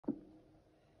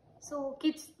So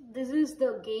kids, this is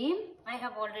the game. I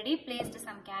have already placed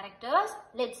some characters.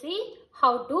 Let's see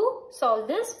how to solve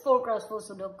this 4x4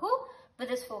 Sudoku with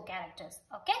these 4 characters.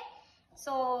 Okay.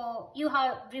 So you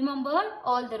have remembered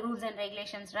all the rules and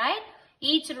regulations, right?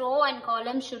 Each row and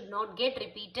column should not get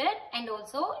repeated, and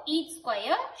also each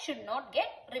square should not get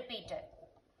repeated.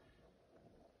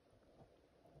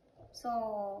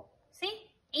 So see,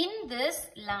 in this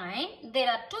line there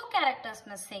are 2 characters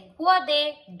missing. Who are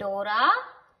they? Dora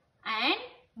and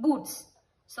Boots.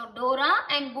 So Dora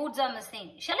and Boots are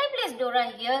missing. Shall I place Dora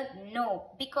here?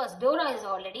 No, because Dora is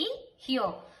already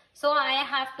here. So I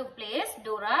have to place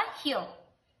Dora here.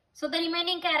 So the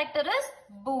remaining character is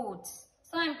Boots.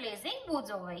 So I am placing Boots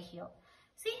over here.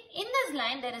 See, in this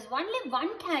line there is only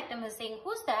 1 character missing.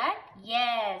 Who's that?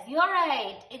 Yes, you are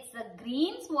right. It's the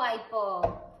green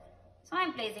swiper. So I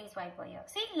am placing swiper here.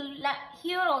 See,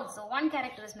 here also 1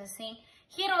 character is missing.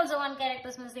 Here also 1 character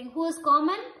is missing. Who is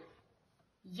common?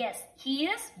 Yes, he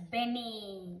is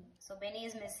Benny. So Benny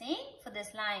is missing for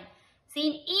this line. See,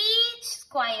 in each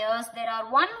squares there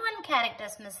are 1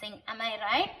 characters missing. Am I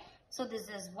right? So this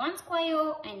is 1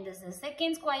 square and this is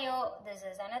 2nd square. This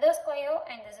is another square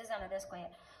and this is another square.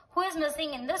 Who is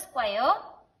missing in this square?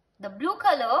 The blue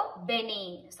color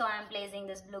Benny. So I am placing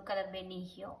this blue color Benny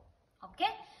here.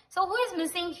 Okay. So who is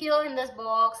missing here in this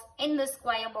box? In this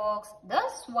square box? The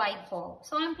swiper.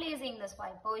 So I am placing the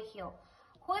swiper here.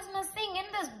 Who is missing in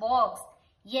this box?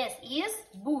 Yes, is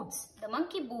Boots, the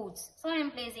monkey Boots. So I am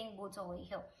placing Boots over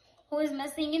here. Who is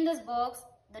missing in this box?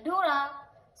 The Dora.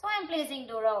 So I am placing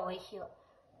Dora over here.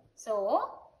 So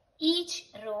each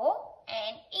row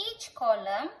and each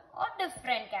column are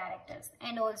different characters,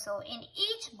 and also in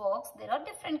each box there are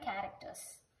different characters.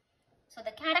 So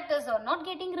the characters are not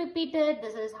getting repeated.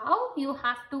 This is how you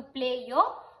have to play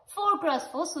your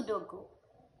 4x4 Sudoku.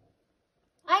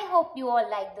 I hope you all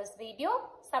like this video.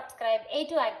 Subscribe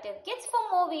A2 Active Kids for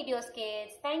more videos,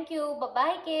 kids. Thank you.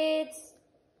 Bye-bye, kids.